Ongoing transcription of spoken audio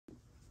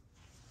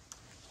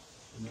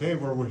Okay,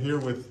 we're here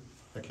with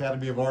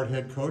Academy of Art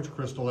head coach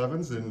Crystal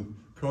Evans. And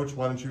Coach,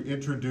 why don't you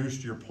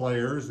introduce your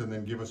players and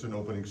then give us an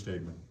opening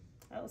statement.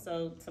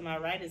 So to my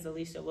right is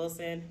Alicia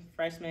Wilson,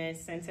 freshman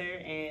center,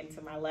 and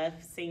to my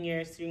left,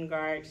 senior student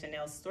guard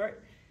Chanel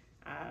Stewart.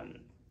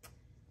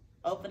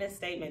 Opening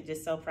statement,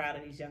 just so proud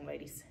of these young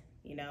ladies.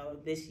 You know,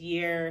 this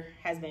year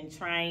has been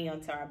trying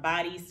onto our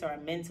bodies, to our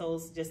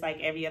mentals, just like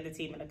every other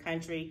team in the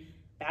country,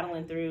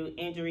 battling through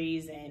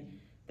injuries and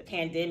the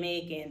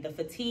pandemic and the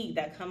fatigue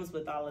that comes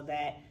with all of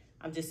that.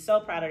 I'm just so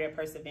proud of their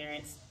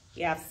perseverance.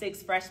 We have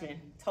 6 freshmen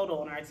total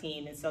on our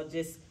team, and so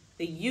just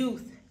the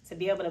youth to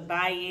be able to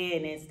buy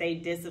in and stay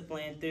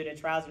disciplined through the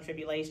trials and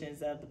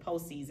tribulations of the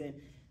postseason.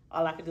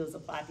 All I could do is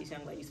applaud these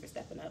young ladies for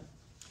stepping up.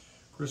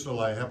 Crystal,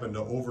 I happened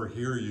to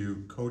overhear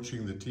you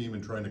coaching the team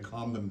and trying to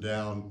calm them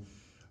down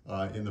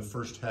in the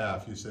first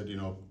half. You said, you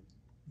know,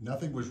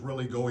 nothing was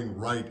really going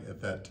right at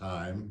that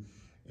time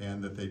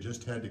and that they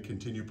just had to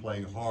continue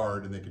playing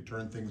hard and they could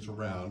turn things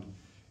around.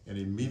 And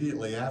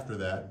immediately after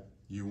that,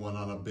 you went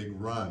on a big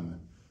run.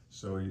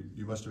 So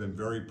you must have been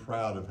very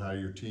proud of how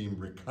your team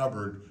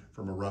recovered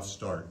from a rough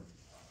start.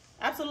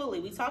 Absolutely.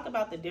 We talk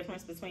about the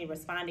difference between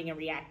responding and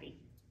reacting.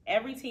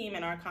 Every team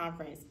in our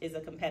conference is a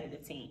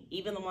competitive team,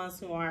 even the ones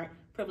who aren't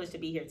privileged to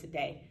be here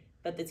today.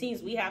 But the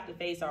teams we have to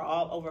face are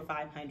all over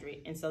 500.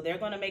 And so they're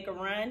going to make a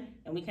run,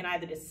 and we can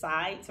either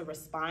decide to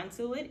respond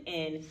to it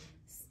and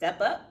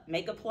step up,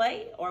 make a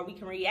play, or we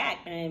can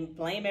react and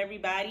blame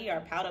everybody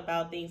or pout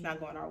about things not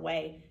going our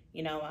way.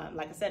 You know,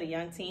 like I said, a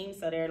young team,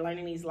 so they're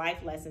learning these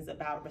life lessons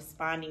about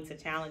responding to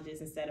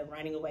challenges instead of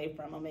running away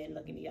from them and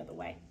looking the other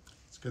way.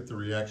 Let's get the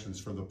reactions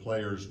from the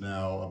players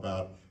now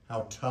about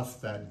how tough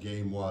that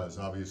game was.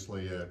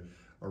 Obviously, a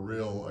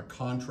real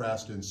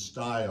contrast in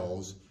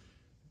styles.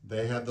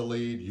 They had the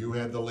lead, you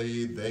had the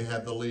lead, they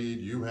had the lead,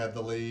 you had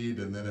the lead,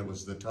 and then it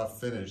was the tough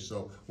finish.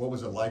 So what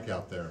was it like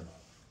out there?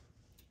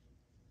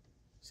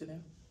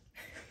 Chanel?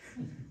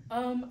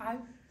 I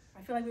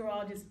feel like we were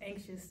all just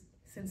anxious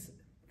since,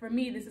 for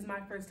me, this is my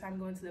first time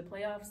going to the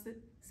playoffs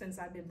since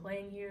I've been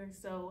playing here.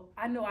 So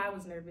I know I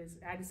was nervous.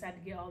 I just had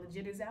to get all the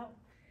jitters out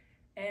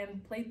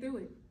and play through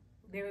it.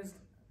 There was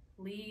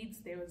leads,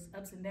 there was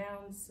ups and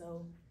downs,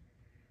 so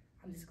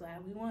I'm just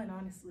glad we won,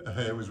 honestly.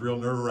 It was real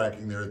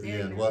nerve-wracking there at the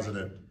end, wasn't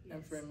it? Yes.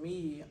 And for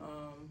me,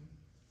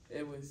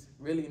 it was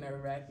really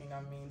nerve-wracking.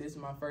 I mean, this is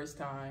my first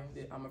time.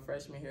 I'm a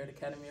freshman here at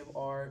Academy of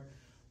Art.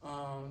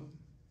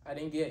 I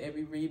didn't get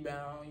every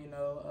rebound, you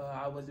know.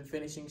 I wasn't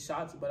finishing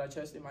shots, but I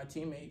trusted my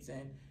teammates,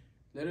 and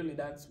literally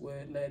that's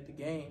what led the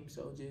game.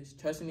 So just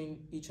trusting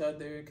each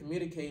other,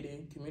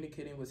 communicating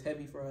was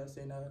heavy for us,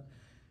 and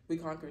we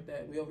conquered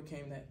that. We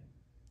overcame that.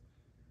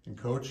 And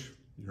Coach,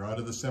 you're on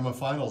to the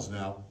semifinals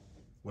now.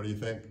 What do you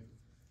think?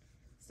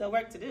 Still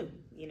work to do.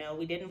 You know,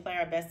 we didn't play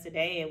our best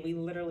today, and we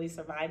literally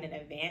survived in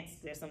advance.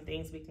 There's some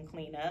things we can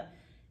clean up,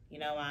 you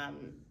know,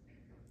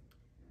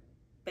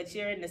 but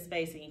you're in the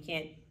space and you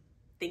can't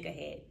think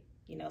ahead,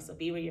 you know, so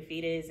be where your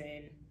feet is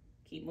and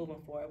keep moving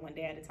forward one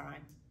day at a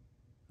time.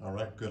 All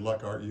right, good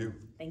luck, Art.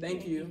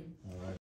 Thank you.